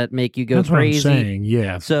caverns that make you go that's crazy? What I'm saying,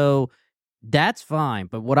 yeah. So that's fine,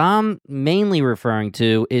 but what I'm mainly referring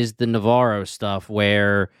to is the Navarro stuff,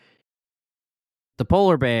 where the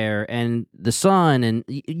polar bear and the sun, and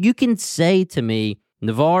you can say to me,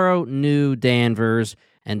 Navarro knew Danvers,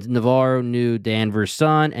 and Navarro knew Danvers'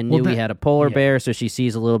 son, and knew he had a polar bear, so she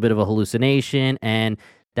sees a little bit of a hallucination, and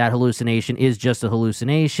that hallucination is just a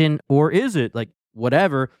hallucination, or is it? Like,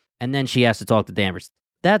 whatever, and then she has to talk to Danvers.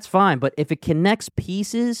 That's fine, but if it connects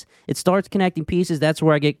pieces, it starts connecting pieces, that's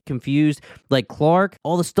where I get confused. Like Clark,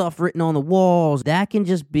 all the stuff written on the walls, that can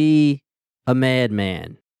just be a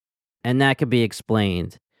madman, and that can be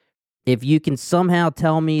explained. If you can somehow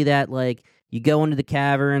tell me that, like, you go into the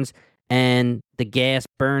caverns and the gas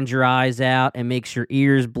burns your eyes out and makes your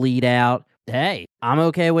ears bleed out, hey, I'm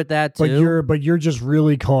okay with that too. But you're just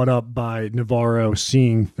really caught up by Navarro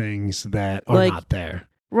seeing things that are not there.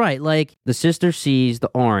 Right, like the sister sees the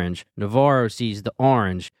orange, Navarro sees the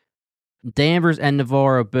orange. Danvers and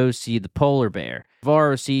Navarro both see the polar bear.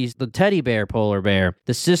 Navarro sees the teddy bear polar bear.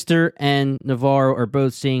 The sister and Navarro are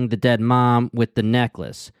both seeing the dead mom with the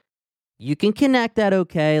necklace. You can connect that,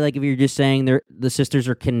 okay, like if you're just saying the sisters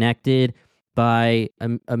are connected by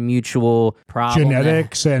a mutual problem.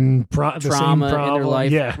 Genetics and trauma in their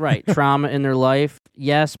life. Yeah. Right, trauma in their life,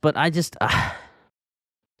 yes, but I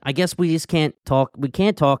guess we just can't talk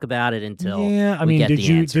about it until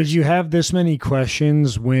did you have this many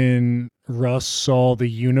questions when Russ saw the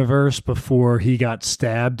universe before he got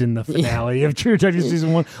stabbed in the finale of True Detective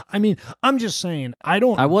Season 1? I mean, I'm just saying, I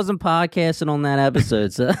wasn't podcasting on that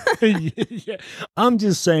episode, so yeah, I'm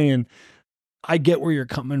just saying I get where you're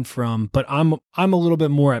coming from, but I'm a little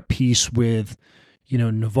bit more at peace with,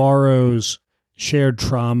 Navarro's shared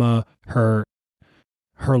trauma, her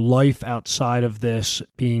life outside of this,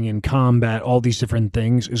 being in combat, all these different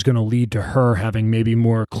things is going to lead to her having maybe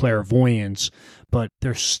more clairvoyance, but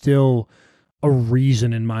there's still a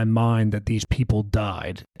reason in my mind that these people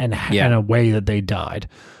died and a way that they died.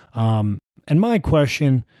 And my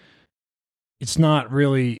question, it's not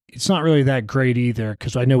really that great either,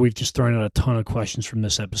 because I know we've just thrown out a ton of questions from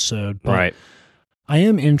this episode, but right. I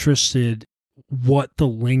am interested what the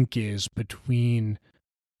link is between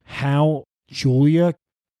how Julia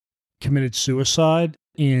committed suicide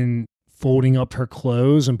in folding up her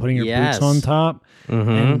clothes and putting her boots on top,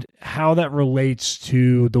 and how that relates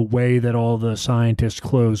to the way that all the scientists'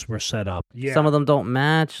 clothes were set up. Yeah. Some of them don't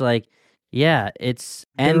match, like, they're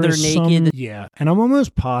naked. And I'm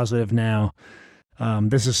almost positive now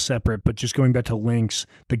This is separate, but just going back to Lynx,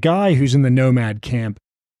 the guy who's in the Nomad camp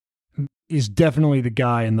is definitely the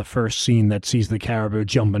guy in the first scene that sees the caribou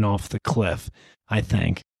jumping off the cliff, I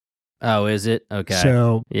think. Oh, is it? Okay.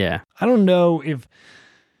 So, yeah. I don't know if,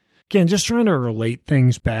 again, just trying to relate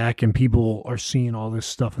things back and people are seeing all this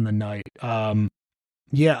stuff in the night.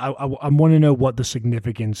 Yeah, I want to know what the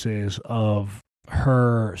significance is of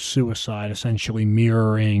her suicide essentially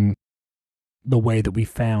mirroring the way that we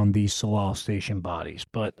found these Salal Station bodies.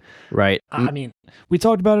 But, right. I mean, we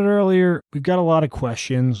talked about it earlier. We've got a lot of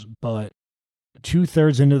questions, but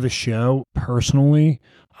 2/3 into the show, personally,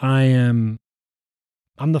 I'm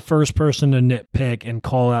the first person to nitpick and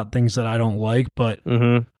call out things that I don't like, but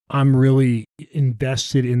I'm really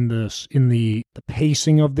invested in the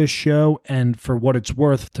pacing of this show. And for what it's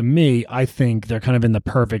worth to me, I think they're kind of in the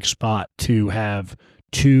perfect spot to have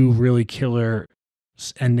 2 really killer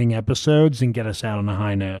ending episodes and get us out on a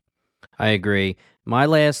high note. I agree. My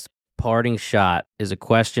last parting shot is a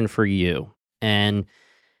question for you. And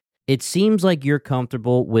it seems like you're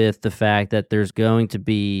comfortable with the fact that there's going to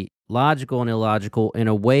be logical and illogical in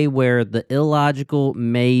a way where the illogical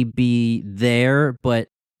may be there, but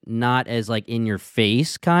not as like in your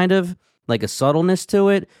face, kind of like a subtleness to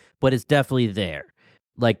it, but it's definitely there.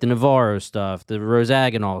 Like the Navarro stuff, the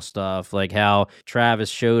Rosagonal stuff, like how Travis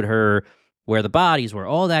showed her where the bodies were,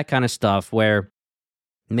 all that kind of stuff where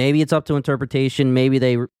maybe it's up to interpretation. Maybe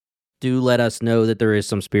they do let us know that there is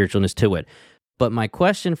some spiritualness to it. But my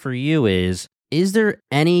question for you is there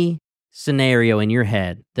any scenario in your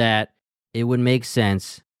head that it would make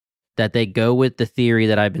sense that they go with the theory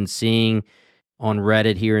that I've been seeing on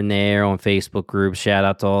Reddit here and there, on Facebook groups, shout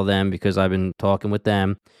out to all of them because I've been talking with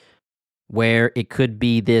them, where it could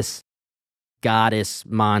be this goddess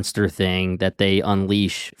monster thing that they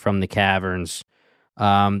unleash from the caverns?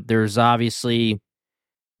 There's obviously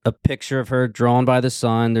a picture of her drawn by the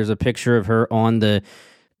sun. There's a picture of her on the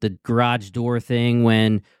garage door thing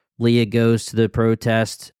when Leah goes to the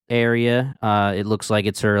protest area. It looks like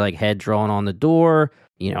it's her like head drawn on the door.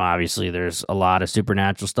 You know, obviously there's a lot of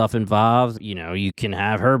supernatural stuff involved. You know, you can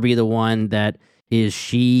have her be the one that is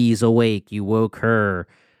she's awake. You woke her.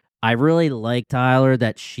 I really like, Tyler,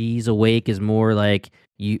 that she's awake is more like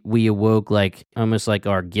we awoke, like almost like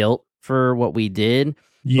our guilt for what we did.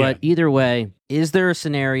 Yeah. But either way, is there a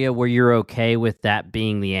scenario where you're okay with that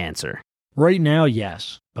being the answer? Right now,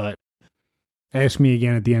 yes, but ask me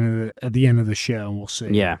again at the end of the show, and we'll see.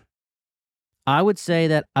 Yeah, I would say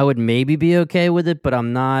that I would maybe be okay with it, but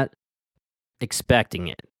I'm not expecting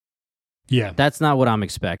it. Yeah, that's not what I'm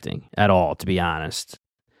expecting at all, to be honest.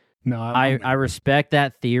 No, I respect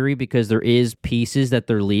that theory because there is pieces that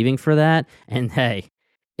they're leaving for that. And hey,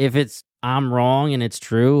 if I'm wrong and it's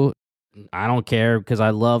true, I don't care because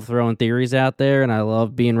I love throwing theories out there and I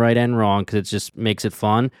love being right and wrong because it just makes it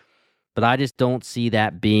fun. But I just don't see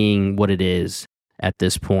that being what it is at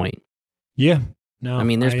this point. Yeah. No. I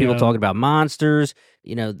mean, there's people talking about monsters.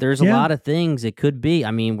 You know, there's a lot of things it could be.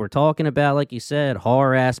 I mean, we're talking about, like you said,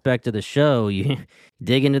 horror aspect of the show. You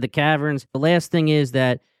dig into the caverns. The last thing is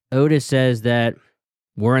that Otis says that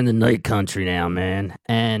we're in the night country now, man.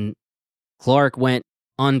 And Clark went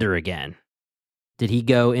under again. Did he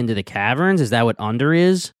go into the caverns? Is that what under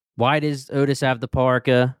is? Why does Otis have the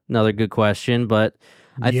parka? Another good question, but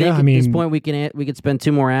I think at this point we could spend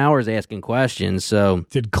 2 more hours asking questions. So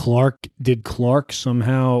did Clark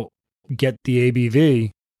somehow get the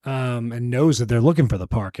ABV and knows that they're looking for the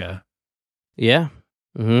parka? Yeah.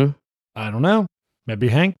 I don't know. Maybe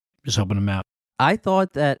Hank is helping him out. I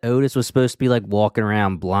thought that Otis was supposed to be like walking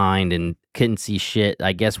around blind and couldn't see shit.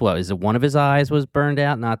 I guess is it one of his eyes was burned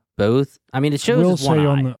out, not both? I mean, it shows his one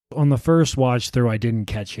eye. On the first watch through, I didn't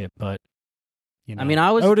catch it, but you know, I mean,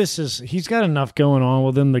 Otis he's got enough going on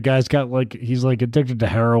with him. The guy's got he's addicted to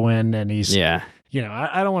heroin, and he's you know,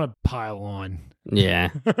 I don't want to pile on. Yeah,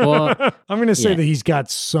 well, I'm going to say that he's got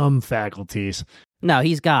some faculties. No,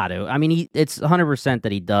 he's got to. I mean, it's 100%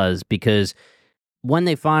 that he does because when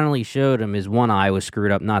they finally showed him, his one eye was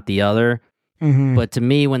screwed up, not the other. Mm-hmm. But to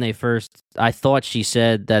me, when they first, I thought she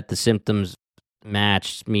said that the symptoms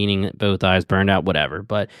matched, meaning that both eyes burned out, whatever.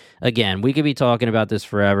 But again, we could be talking about this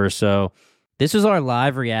forever. So this was our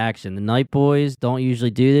live reaction. The Night Boys don't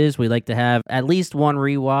usually do this. We like to have at least one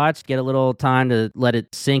rewatch, get a little time to let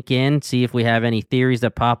it sink in, see if we have any theories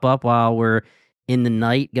that pop up while we're in the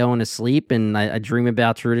night going to sleep. And I dream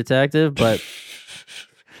about True Detective, but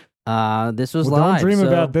this was live. Don't dream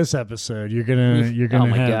about this episode. You're gonna oh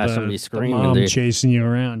my have gosh, somebody screaming, mom dude. chasing you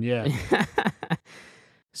around. Yeah.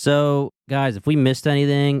 So, guys, if we missed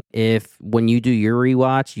anything, if when you do your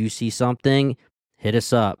rewatch you see something, hit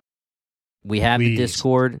us up. We have the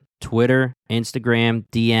Discord. Twitter, Instagram,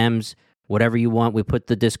 DMs, whatever you want. We put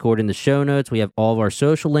the Discord in the show notes. We have all of our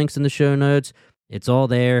social links in the show notes. It's all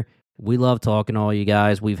there. We love talking to all you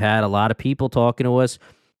guys. We've had a lot of people talking to us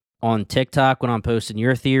on TikTok when I'm posting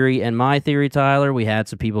your theory and my theory, Tyler. We had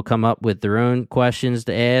some people come up with their own questions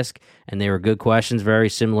to ask, and they were good questions, very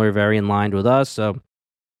similar, very in line with us. So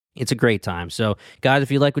it's a great time. So, guys,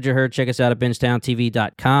 if you like what you heard, check us out at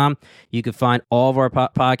BingetownTV.com. You can find all of our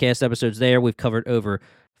podcast episodes there. We've covered over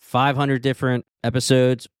 500 different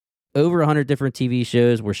episodes, over 100 different TV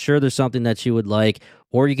shows. We're sure there's something that you would like,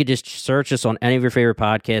 or you could just search us on any of your favorite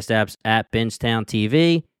podcast apps at Bingetown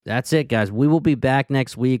TV. That's it, guys. We will be back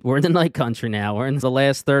next week. We're in the night country now. We're in the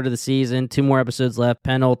last third of the season. 2 more episodes left.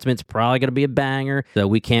 Penultimate's probably going to be a banger, so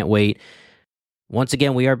we can't wait. Once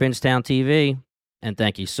again, we are Bingetown TV, and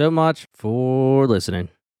thank you so much for listening.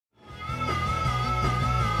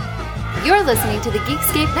 You're listening to the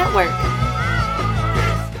Geekscape Network.